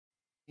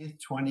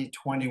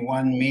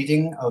2021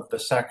 meeting of the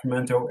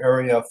Sacramento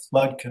Area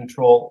Flood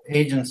Control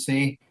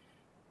Agency.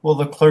 Will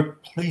the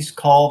clerk please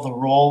call the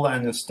roll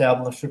and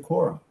establish a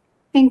quorum?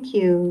 Thank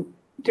you.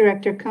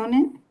 Director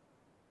Conant?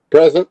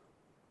 Present.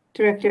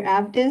 Director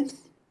Avdis?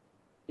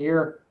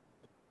 Here.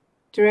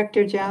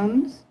 Director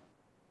Jones?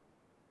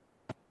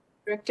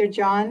 Director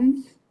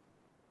Johns?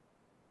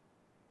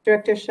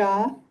 Director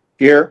Shaw?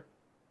 Here.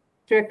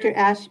 Director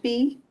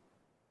Ashby?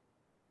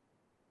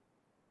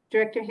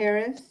 Director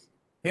Harris?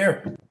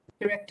 Here.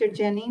 Director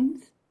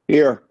Jennings?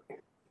 Here.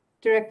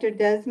 Director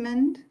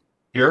Desmond?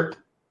 Here.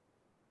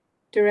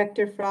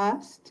 Director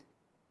Frost?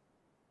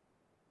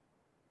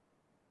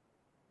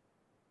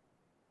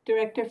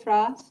 Director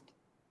Frost?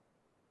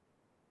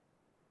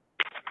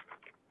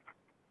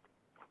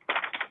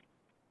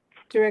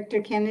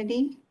 Director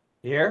Kennedy?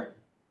 Here.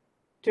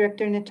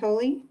 Director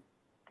Natoli?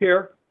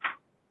 Here.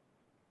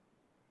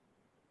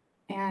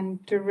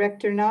 And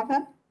Director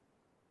Nava?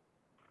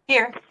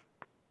 Here.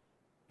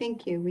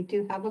 Thank you. We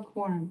do have a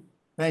quorum.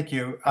 Thank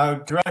you.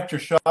 Director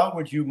Shaw,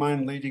 would you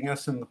mind leading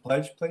us in the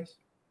pledge, please?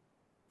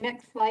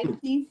 Next slide,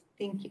 please.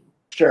 Thank you.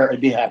 Sure,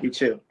 I'd be happy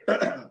to.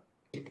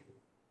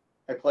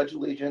 I pledge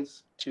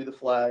allegiance to the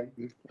flag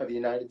of the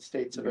United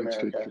States of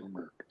America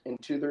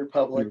and to the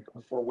republic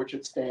for which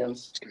it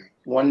stands,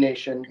 one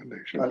nation,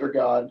 under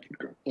God,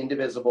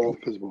 indivisible,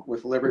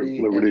 with liberty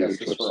and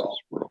justice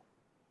for all.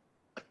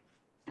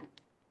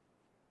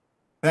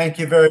 Thank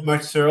you very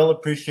much, Cyril.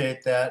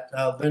 Appreciate that.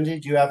 Lindy,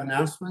 do you have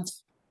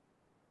announcements?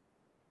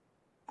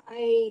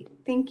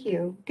 Thank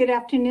you. Good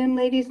afternoon,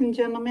 ladies and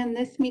gentlemen.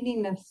 This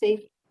meeting of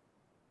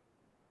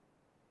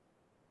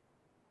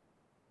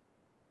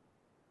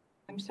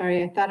I'm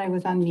sorry, I thought I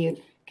was on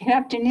mute. Good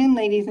afternoon,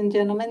 ladies and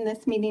gentlemen.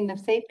 This meeting of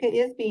SAFCA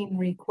is being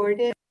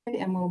recorded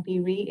and will be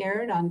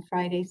re-aired on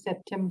Friday,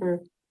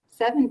 September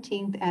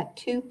 17th at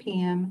 2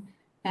 p.m.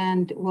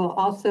 and will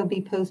also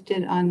be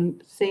posted on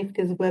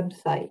SAFCA's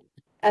website.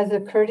 As a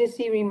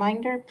courtesy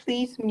reminder,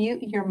 please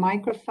mute your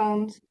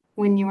microphones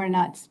when you are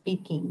not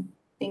speaking.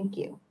 Thank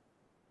you.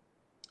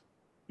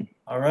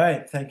 All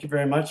right. Thank you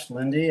very much,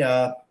 Lindy.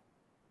 Why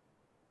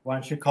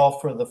don't you call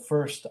for the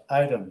first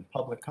item,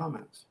 public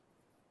comments?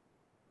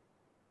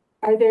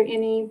 Are there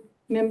any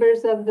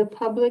members of the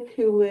public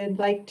who would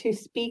like to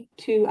speak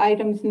to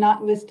items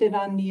not listed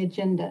on the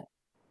agenda?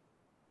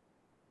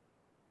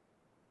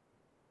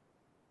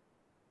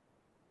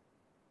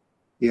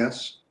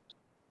 Yes.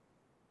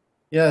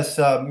 Yes,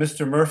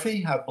 Mr.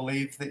 Murphy, I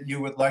believe that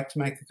you would like to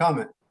make a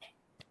comment.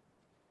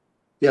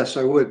 Yes,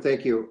 I would.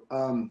 Thank you.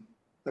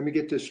 Let me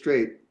get this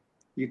straight.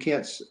 You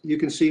can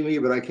see me,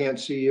 but I can't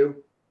see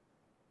you.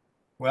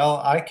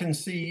 Well, I can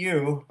see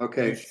you.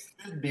 Okay. You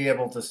should be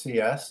able to see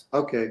us.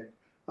 Okay.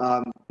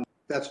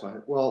 That's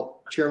fine.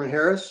 Well, Chairman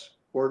Harris,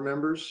 board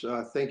members,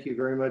 thank you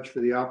very much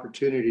for the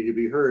opportunity to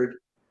be heard.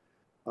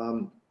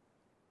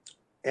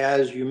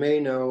 As you may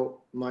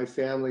know, my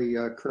family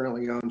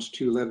currently owns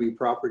 2 levee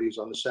properties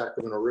on the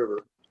Sacramento River.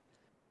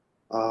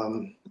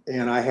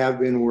 And I have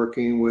been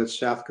working with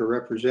SAFCA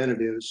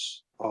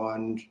representatives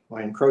on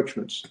my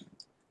encroachments.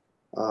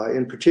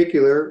 In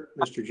particular,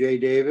 Mr. Jay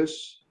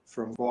Davis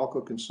from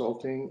Valco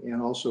Consulting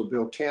and also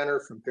Bill Tanner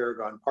from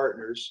Paragon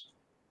Partners.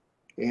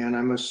 And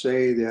I must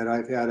say that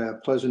I've had a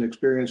pleasant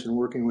experience in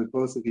working with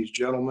both of these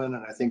gentlemen,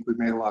 and I think we've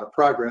made a lot of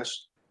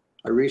progress.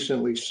 I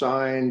recently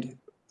signed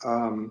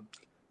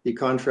the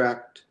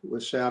contract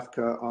with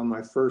SAFCA on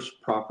my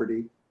first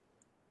property.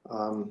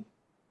 And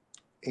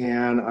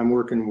I'm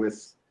working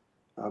with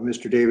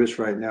Mr. Davis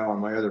right now on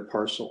my other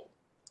parcel.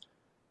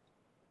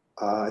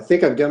 I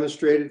think I've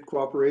demonstrated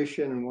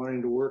cooperation and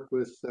wanting to work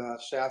with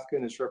SAFCA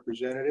and its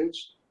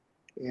representatives.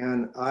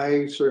 And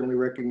I certainly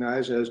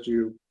recognize, as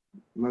do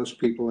most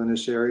people in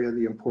this area,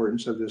 the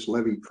importance of this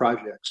levee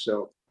project.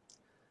 So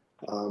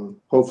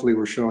hopefully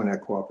we're showing that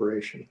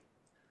cooperation.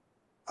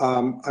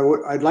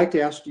 I'd like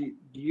to ask you,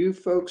 do you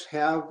folks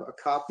have a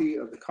copy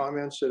of the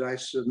comments that I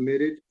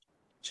submitted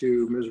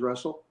to Ms.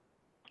 Russell?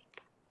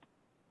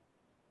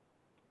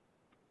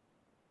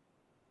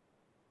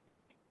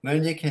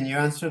 Lindy, can you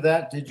answer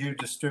that? Did you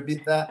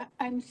distribute that?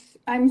 I'm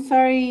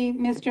sorry,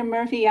 Mr.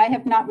 Murphy, I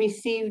have not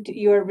received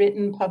your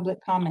written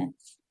public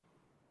comments.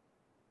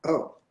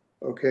 Oh,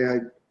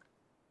 okay.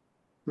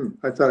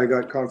 I thought I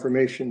got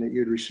confirmation that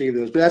you'd received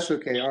those, but that's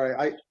okay. All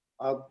right.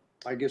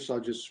 I guess I'll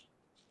just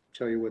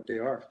tell you what they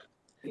are.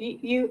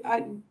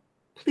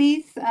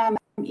 Please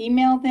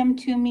email them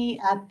to me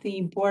at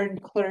the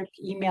board clerk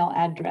email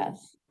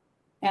address,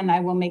 and I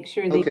will make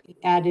sure they be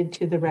added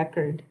to the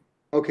record.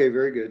 Okay,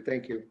 very good.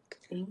 Thank you.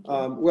 Thank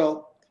you.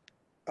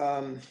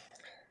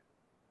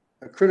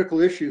 A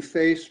critical issue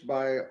faced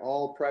by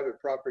all private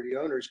property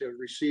owners have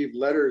received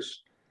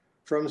letters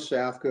from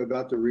SAFCA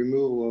about the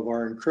removal of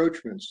our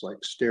encroachments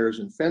like stairs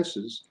and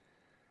fences.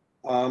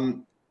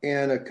 And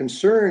a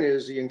concern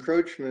is the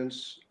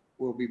encroachments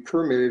will be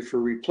permitted for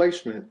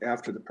replacement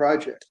after the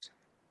project.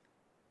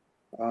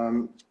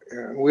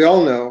 We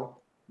all know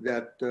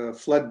that the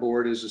flood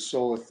board is the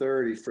sole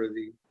authority for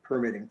the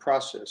permitting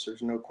process.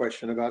 There's no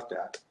question about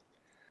that.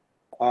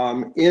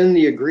 In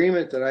the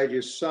agreement that I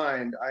just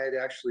signed, I had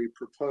actually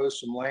proposed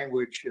some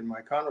language in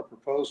my condo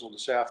proposal to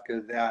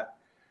SAFCA that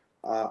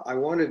I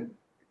wanted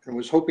and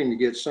was hoping to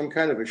get some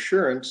kind of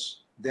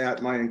assurance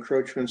that my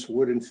encroachments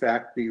would in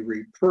fact be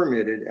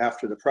re-permitted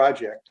after the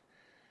project.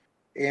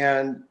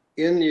 And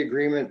in the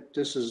agreement,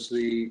 this is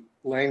the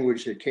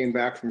language that came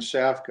back from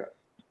SAFCA.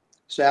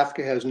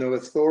 SAFCA has no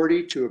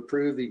authority to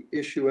approve the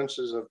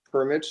issuances of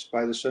permits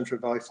by the Central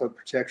Valley Flood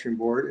Protection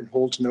Board and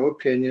holds no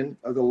opinion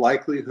of the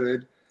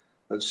likelihood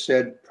of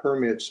said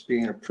permits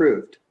being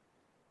approved.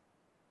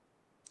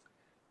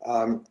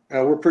 Now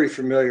we're pretty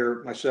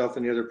familiar, myself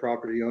and the other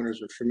property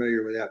owners are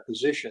familiar with that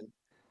position.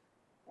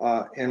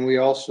 And we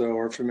also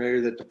are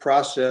familiar that the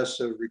process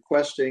of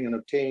requesting and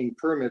obtaining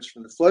permits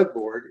from the flood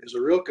board is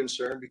a real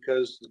concern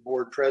because the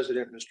board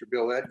president, Mr.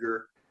 Bill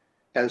Edgar,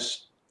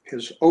 has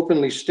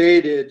openly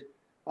stated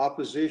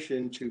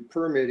opposition to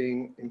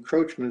permitting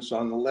encroachments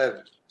on the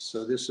levee.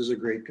 So this is a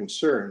great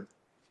concern.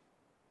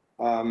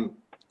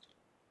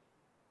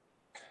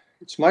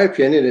 It's my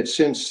opinion that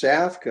since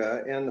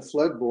SAFCA and the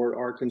flood board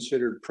are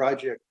considered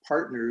project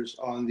partners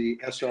on the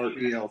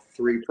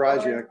SREL3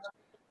 project,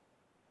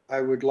 I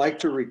would like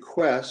to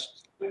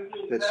request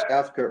that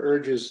SAFCA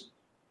urges.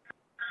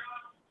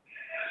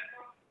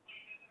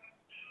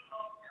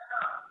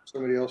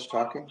 Somebody else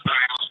talking?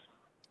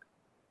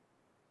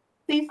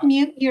 Please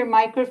mute your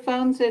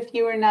microphones if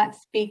you are not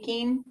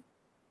speaking.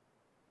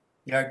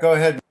 Yeah, go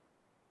ahead.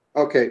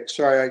 Okay,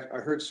 sorry, I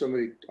heard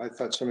somebody, I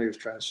thought somebody was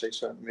trying to say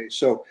something to me.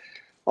 So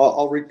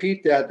I'll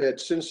repeat that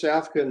since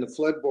SAFCA and the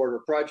flood board are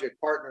project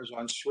partners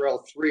on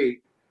SREL 3,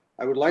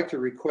 I would like to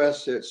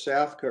request that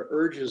SAFCA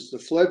urges the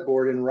flood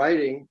board in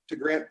writing to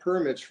grant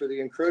permits for the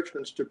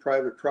encroachments to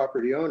private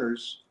property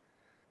owners,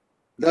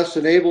 thus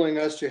enabling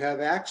us to have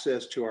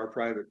access to our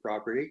private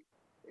property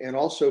and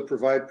also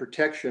provide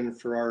protection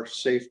for our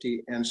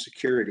safety and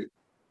security.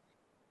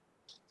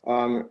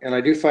 And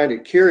I do find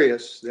it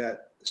curious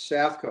that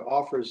SAFCA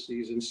offers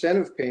these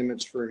incentive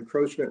payments for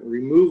encroachment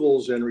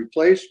removals and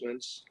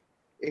replacements,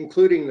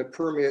 including the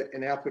permit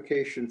and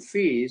application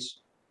fees,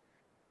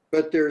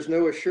 but there's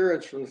no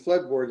assurance from the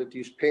flood board that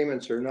these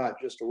payments are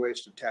not just a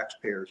waste of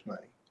taxpayers'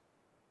 money.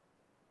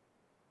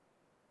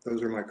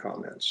 Those are my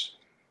comments.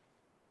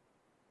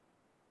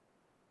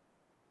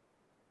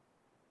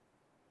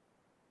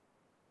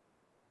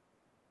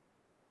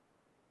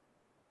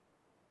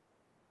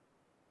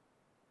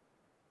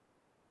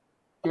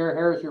 Chair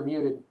Harris, you're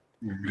muted.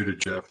 You're muted,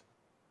 Jeff.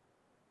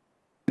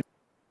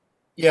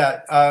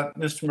 Yeah,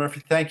 Mr.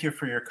 Murphy, thank you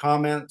for your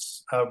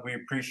comments. We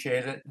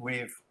appreciate it.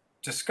 We've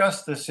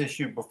discussed this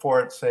issue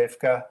before at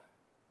SAFCA,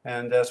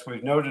 and as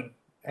we've noted,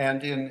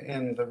 and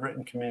in the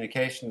written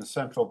communication, the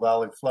Central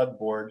Valley Flood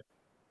Board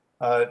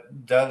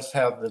does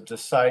have the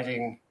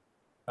deciding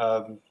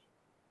power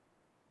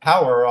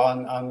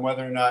on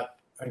whether or not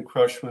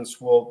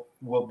encroachments will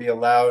be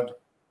allowed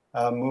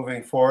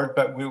moving forward,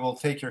 but we will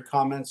take your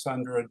comments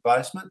under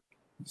advisement.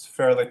 It's a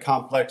fairly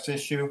complex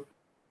issue.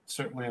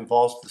 Certainly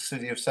involves the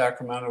City of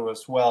Sacramento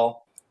as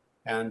well.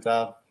 And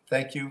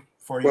thank you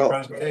for your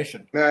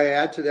presentation. May I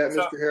add to that,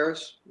 Mr.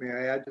 Harris? May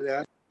I add to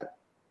that?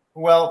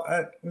 Well,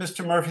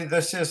 Mr. Murphy,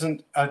 this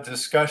isn't a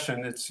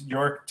discussion. It's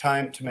your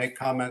time to make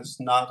comments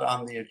not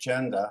on the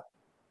agenda.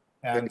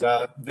 And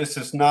this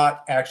is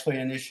not actually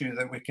an issue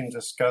that we can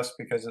discuss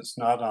because it's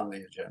not on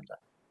the agenda.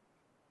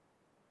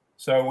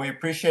 So we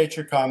appreciate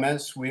your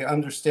comments. We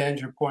understand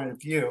your point of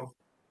view.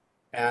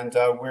 And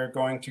we're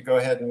going to go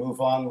ahead and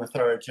move on with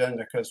our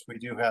agenda because we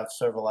do have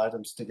several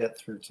items to get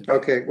through today.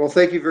 Okay, well,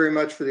 thank you very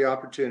much for the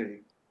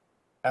opportunity.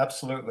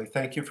 Absolutely.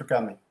 Thank you for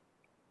coming.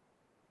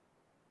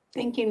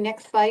 Thank you.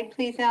 Next slide,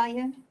 please,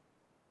 Alia.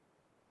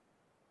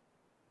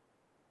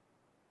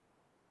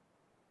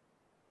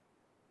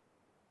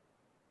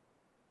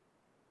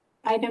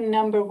 Item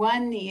number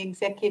 1, the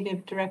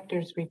Executive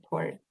Director's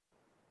Report.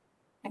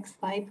 Next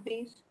slide,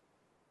 please.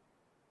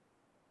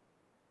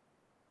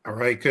 All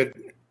right,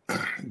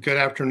 good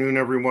afternoon,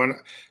 everyone.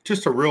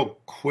 Just a real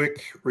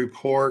quick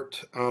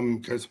report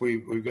because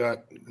we've got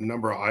a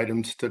number of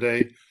items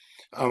today.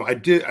 I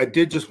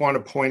did just want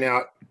to point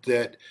out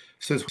that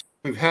since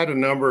we've had a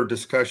number of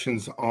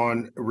discussions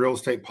on real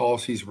estate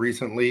policies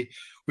recently,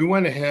 we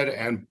went ahead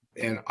and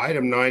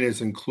item 9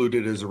 is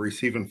included as a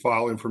receive and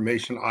file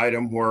information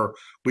item where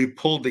we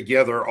pulled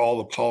together all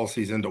the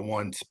policies into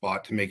one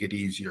spot to make it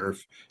easier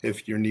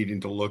if you're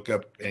needing to look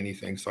up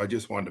anything. So I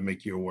just wanted to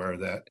make you aware of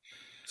that.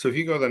 So if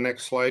you go to the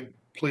next slide,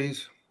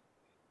 please.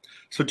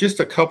 So just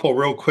a couple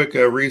real quick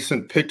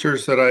recent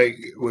pictures that I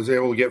was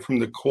able to get from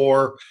the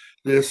Corps.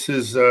 This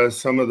is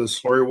some of the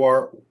slurry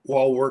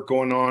wall work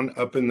going on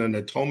up in the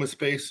Natomas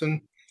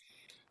Basin.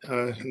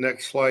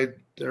 Next slide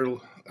there,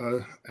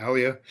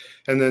 Alia.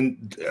 And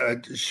then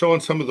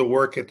showing some of the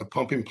work at the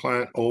pumping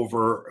plant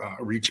over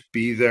Reach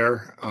B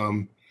there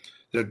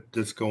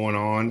that's going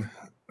on.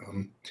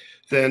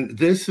 Then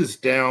this is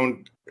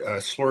down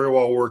slurry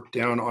wall work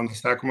down on the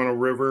Sacramento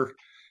River.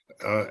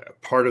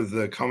 Part of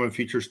the Common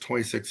Features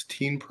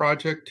 2016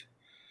 project.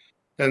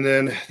 And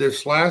then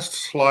this last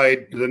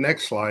slide, the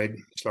next slide,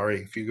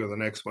 sorry, if you go to the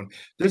next one,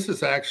 this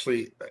is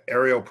actually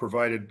aerial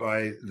provided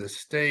by the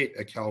state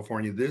of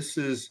California. This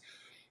is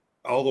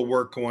all the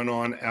work going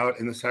on out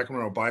in the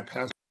Sacramento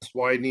bypass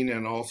widening,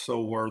 and also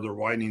where they're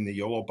widening the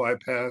Yolo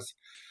bypass.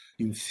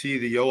 You can see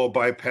the Yolo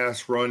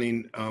bypass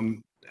running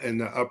in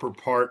the upper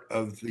part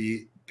of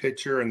the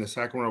picture, and the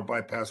Sacramento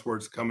bypass where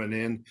it's coming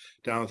in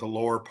down at the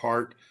lower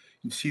part.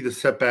 You can see the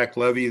setback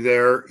levee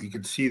there. You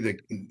can see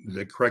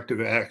the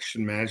corrective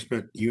action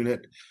management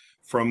unit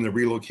from the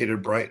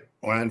relocated Bright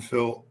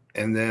landfill,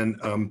 and then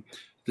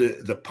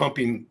the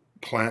pumping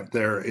plant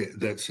there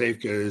that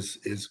SAFCA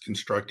is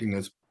constructing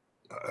as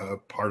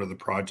part of the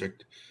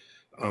project.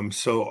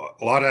 So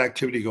a lot of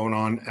activity going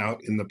on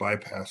out in the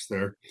bypass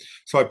there.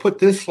 So I put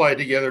this slide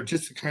together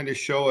just to kind of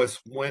show us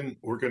when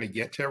we're going to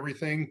get to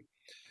everything.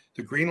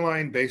 The green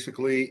line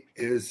basically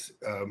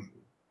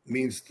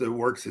means the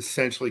work's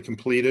essentially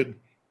completed.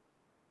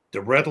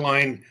 The red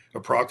line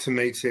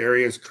approximates the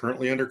areas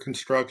currently under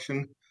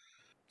construction.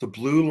 The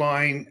blue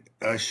line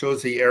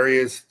shows the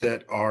areas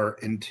that are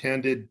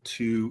intended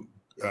to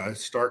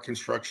start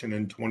construction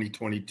in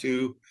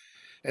 2022.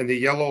 And the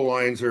yellow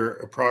lines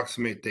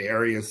approximate the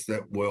areas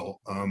that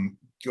will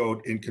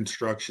go in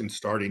construction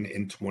starting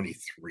in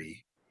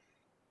 23.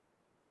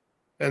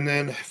 And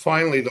then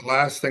finally, the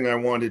last thing I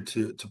wanted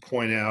to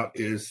point out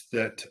is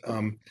that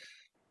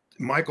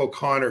Michael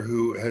Connor,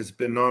 who has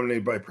been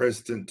nominated by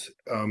President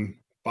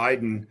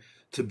Biden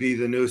to be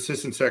the new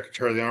Assistant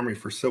Secretary of the Army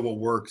for Civil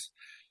Works,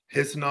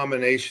 his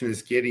nomination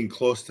is getting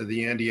close to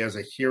the end. He has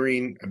a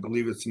hearing, I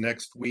believe it's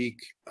next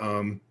week,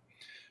 from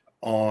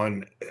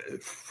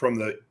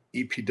the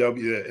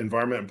EPW, the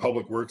Environment and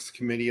Public Works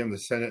Committee on the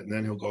Senate, and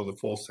then he'll go to the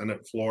full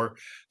Senate floor.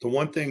 The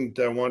one thing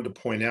that I wanted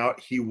to point out,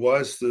 he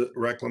was the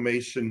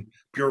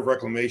Bureau of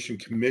Reclamation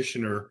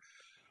Commissioner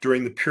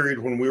during the period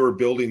when we were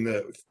building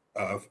the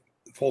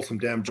Folsom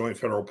Dam Joint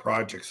Federal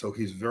Project. So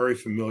he's very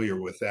familiar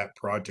with that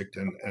project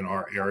and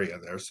our area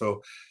there.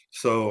 So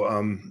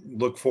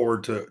look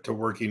forward to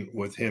working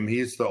with him.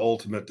 He's the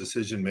ultimate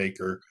decision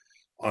maker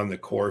on the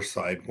Corps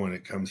side when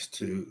it comes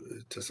to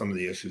some of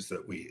the issues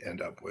that we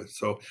end up with.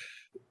 So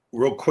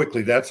real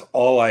quickly, that's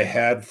all I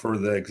had for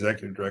the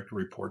Executive Director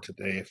report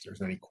today, if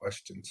there's any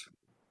questions.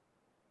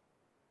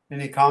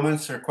 Any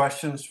comments or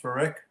questions for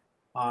Rick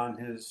on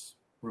his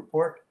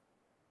report?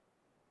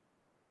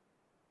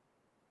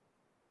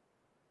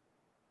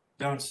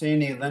 Don't see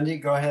any. Lindy,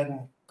 go ahead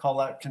and call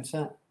that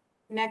consent.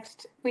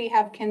 Next, we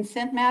have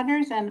consent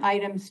matters, and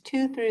items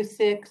 2 through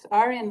 6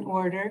 are in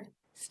order.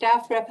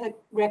 Staff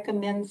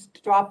recommends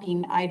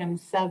dropping item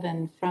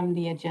 7 from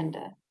the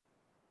agenda.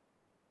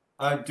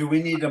 Do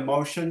we need a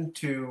motion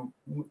to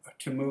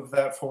move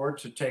that forward,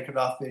 to take it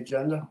off the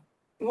agenda?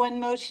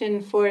 One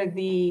motion for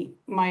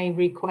my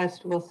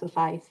request will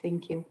suffice.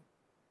 Thank you.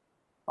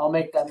 I'll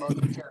make that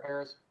motion, Chair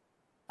Harris.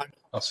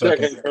 I'll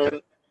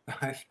second.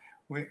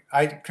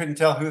 I couldn't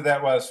tell who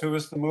that was. Who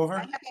was the mover?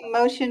 I have a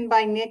motion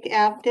by Nick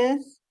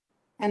Abdis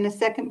and a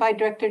second by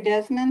Director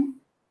Desmond.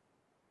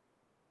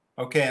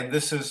 Okay, and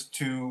this is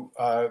to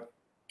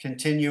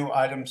continue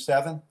item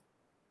 7?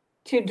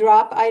 To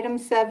drop item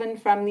 7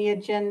 from the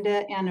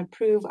agenda and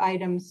approve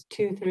items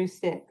 2 through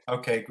 6.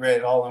 Okay,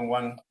 great. All in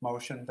one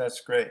motion.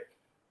 That's great.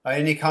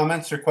 Any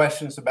comments or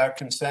questions about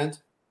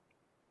consent?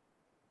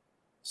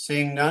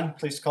 Seeing none,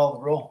 please call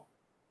the roll.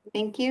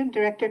 Thank you.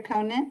 Director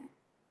Conant.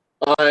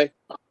 Aye.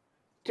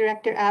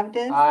 Director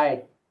Abdis.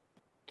 Aye.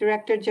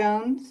 Director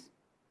Jones.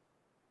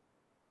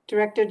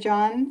 Director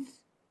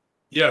Johns.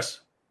 Yes.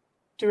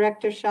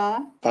 Director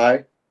Shaw.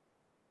 Aye.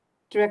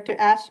 Director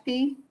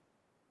Ashby.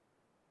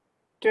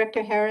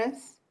 Director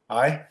Harris.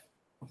 Aye.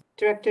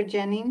 Director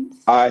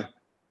Jennings. Aye.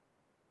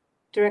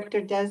 Director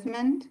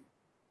Desmond.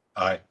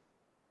 Aye.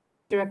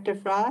 Director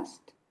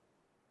Frost.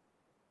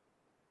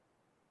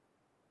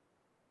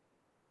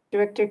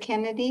 Director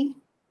Kennedy.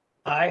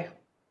 Aye.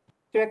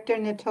 Director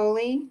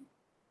Natoli.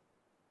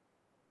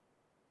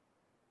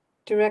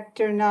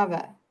 Director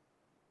Nava.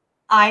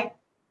 Aye.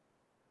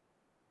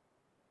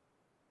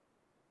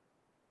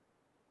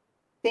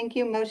 Thank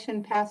you.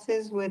 Motion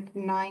passes with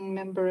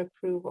 9-member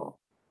approval.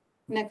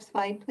 Next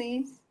slide,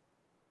 please.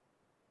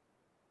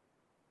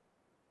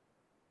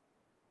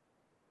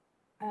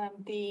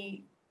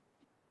 The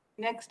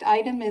next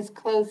item is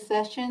closed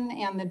session,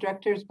 and the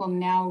directors will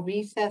now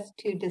recess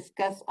to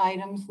discuss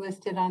items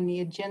listed on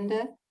the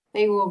agenda.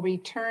 They will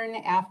return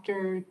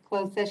after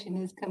closed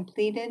session is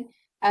completed.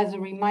 As a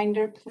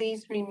reminder,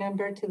 please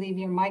remember to leave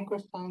your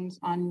microphones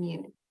on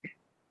mute.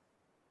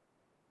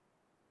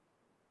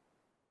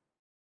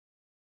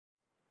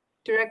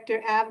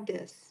 Director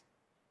Abdis.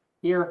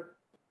 Here.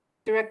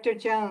 Director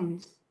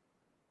Jones.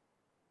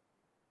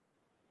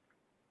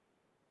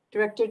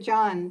 Director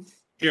Johns.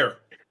 Here.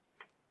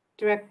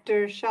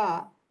 Director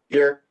Shaw.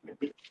 Here.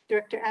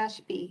 Director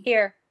Ashby.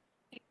 Here.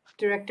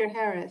 Director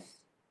Harris.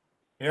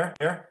 Here.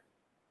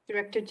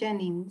 Director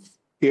Jennings.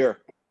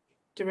 Here.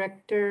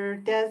 Director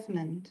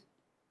Desmond.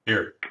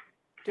 Here.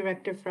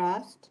 Director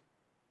Frost.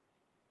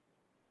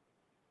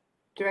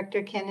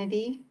 Director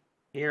Kennedy.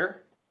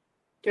 Here.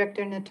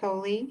 Director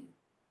Natoli.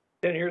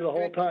 Been here the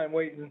whole time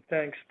waiting,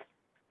 thanks.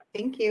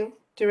 Thank you.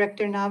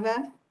 Director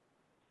Nava.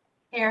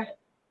 Here.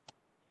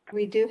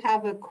 We do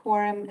have a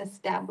quorum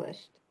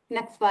established.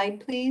 Next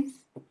slide,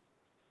 please.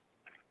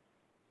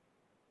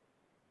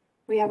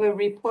 We have a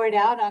report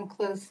out on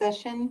closed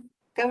session.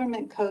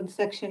 Government Code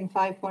Section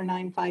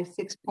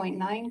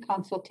 54956.9,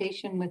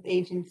 consultation with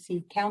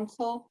agency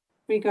counsel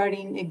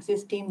regarding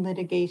existing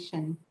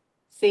litigation.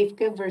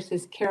 SAFCA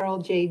versus Carol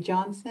J.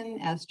 Johnson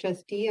as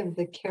trustee of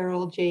the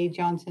Carol J.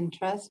 Johnson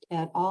Trust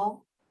et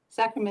al.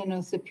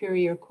 Sacramento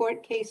Superior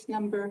Court case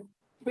number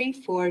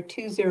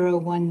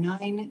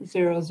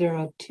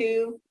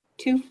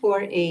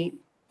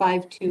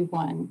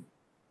 342019002248521.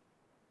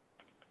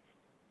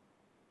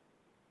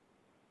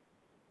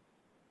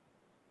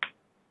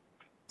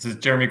 This is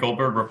Jeremy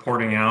Goldberg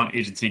reporting out.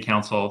 Agency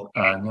counsel,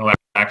 no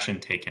action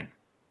taken.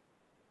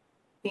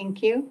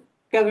 Thank you.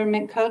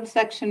 Government Code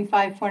Section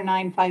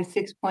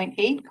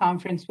 54956.8,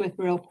 conference with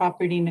real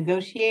property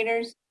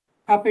negotiators.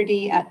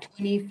 Property at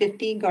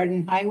 2050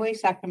 Garden Highway,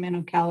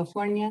 Sacramento,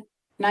 California,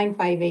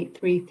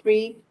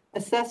 95833.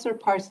 Assessor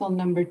parcel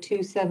number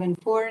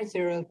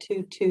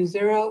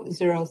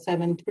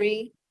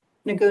 27402200073.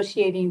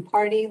 Negotiating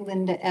party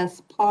Linda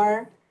S.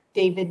 Parr,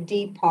 David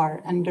D.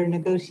 Parr. Under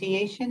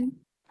negotiation,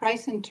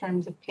 price and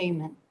terms of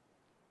payment.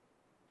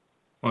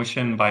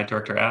 Motion by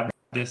Director Abdis,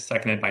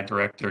 seconded by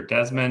Director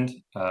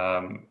Desmond,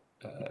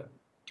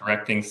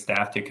 directing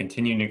staff to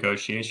continue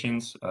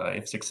negotiations.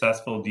 If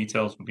successful,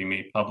 details will be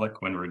made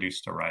public when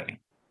reduced to writing.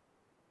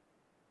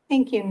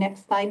 Thank you.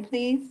 Next slide,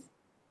 please.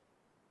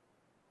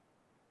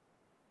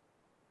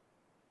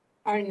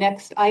 Our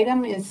next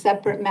item is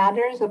separate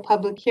matters, a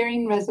public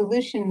hearing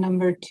resolution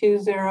number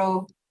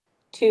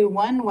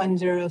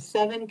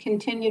 2021107,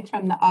 continued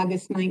from the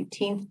August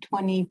 19th,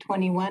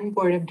 2021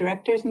 Board of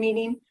Directors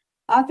meeting,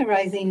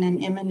 authorizing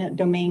an eminent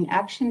domain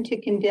action to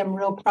condemn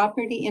real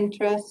property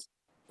interests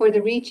for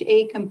the Reach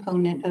A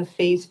component of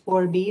Phase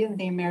 4B of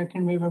the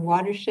American River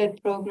Watershed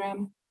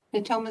Program,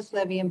 the Thomas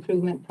Levee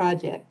Improvement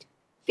Project.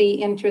 Fee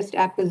interest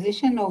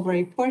acquisition over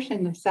a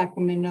portion of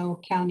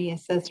Sacramento County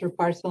Assessor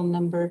Parcel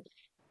number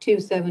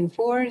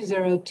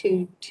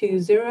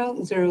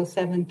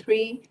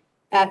 27402200073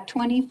 at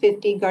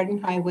 2050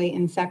 Garden Highway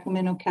in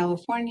Sacramento,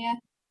 California,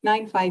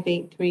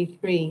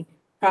 95833.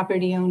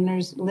 Property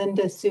owners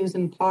Linda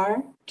Susan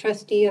Parr,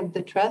 trustee of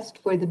the trust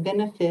for the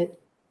benefit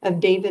of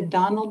David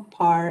Donald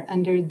Parr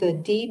under the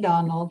D.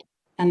 Donald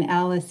and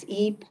Alice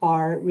E.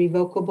 Parr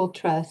Revocable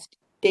Trust,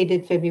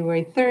 dated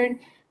February 3rd,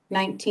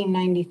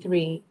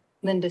 1993.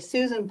 Linda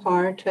Susan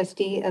Parr,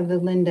 trustee of the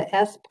Linda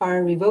S.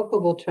 Parr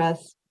Revocable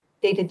Trust,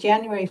 dated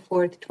January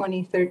 4th,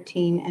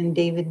 2013, and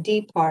David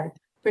D. Parr,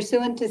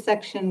 pursuant to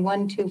Section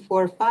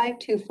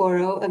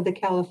 1245240 of the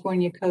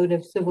California Code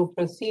of Civil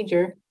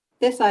Procedure.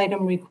 This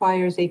item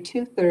requires a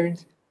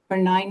 2/3 or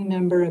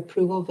 9-member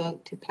approval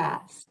vote to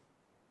pass.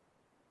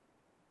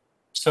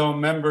 So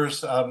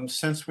members,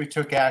 since we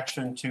took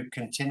action to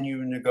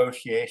continue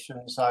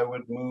negotiations, I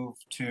would move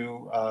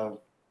to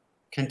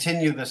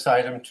continue this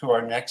item to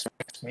our next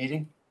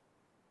meeting.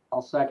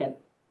 I'll second.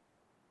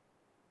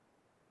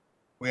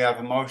 We have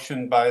a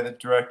motion by the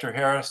Director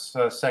Harris,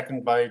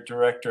 second by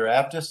Director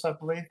Abdis, I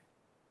believe.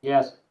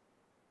 Yes.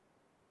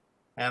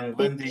 And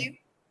Lindy,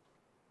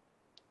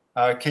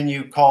 can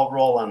you call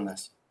roll on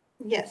this?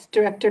 Yes,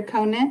 Director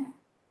Conant.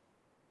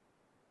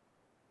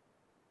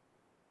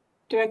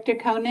 Director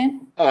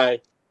Conant. Aye.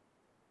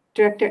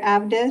 Director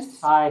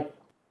Abdis. Aye.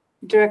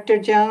 Director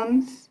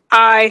Jones.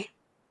 Aye.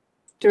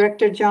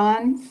 Director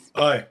Johns.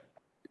 Aye.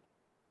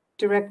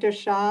 Director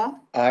Shaw.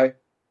 Aye.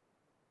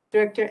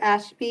 Director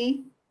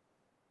Ashby.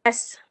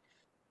 Yes.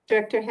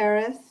 Director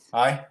Harris.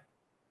 Aye.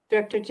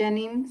 Director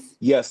Jennings.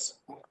 Yes.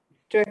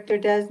 Director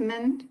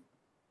Desmond.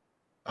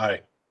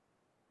 Aye.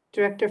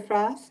 Director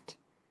Frost.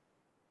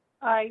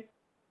 Aye.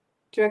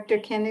 Director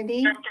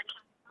Kennedy.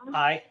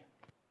 Aye.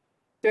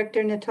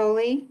 Director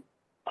Natoli.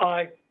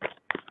 Aye.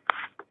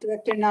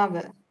 Director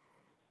Nava.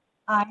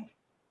 Aye.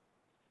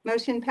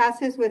 Motion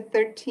passes with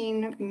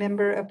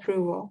 13-member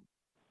approval.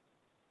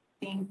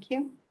 Thank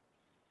you.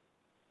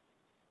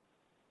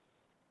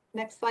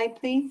 Next slide,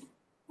 please.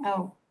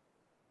 Oh.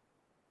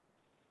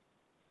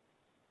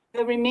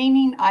 The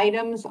remaining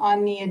items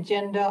on the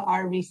agenda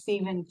are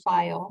receive and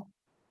file.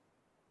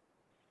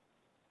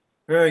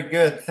 Very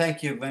good.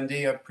 Thank you,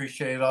 Lindy. I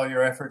appreciate all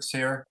your efforts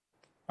here.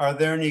 Are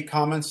there any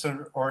comments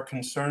or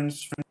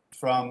concerns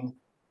from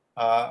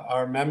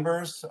our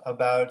members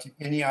about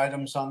any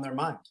items on their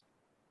mind?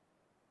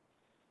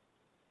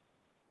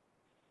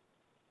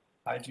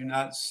 I do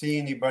not see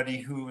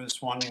anybody who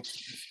is wanting to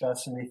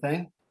discuss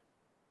anything.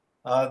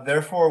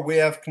 Therefore, we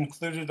have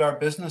concluded our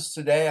business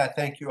today. I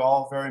thank you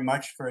all very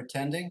much for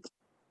attending,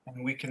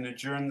 and we can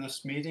adjourn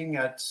this meeting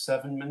at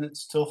 7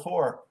 minutes till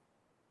 4.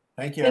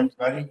 Thank you,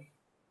 everybody.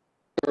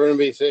 We're going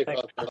to be safe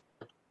out there.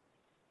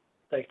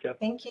 Thanks, Jeff.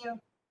 Thank you.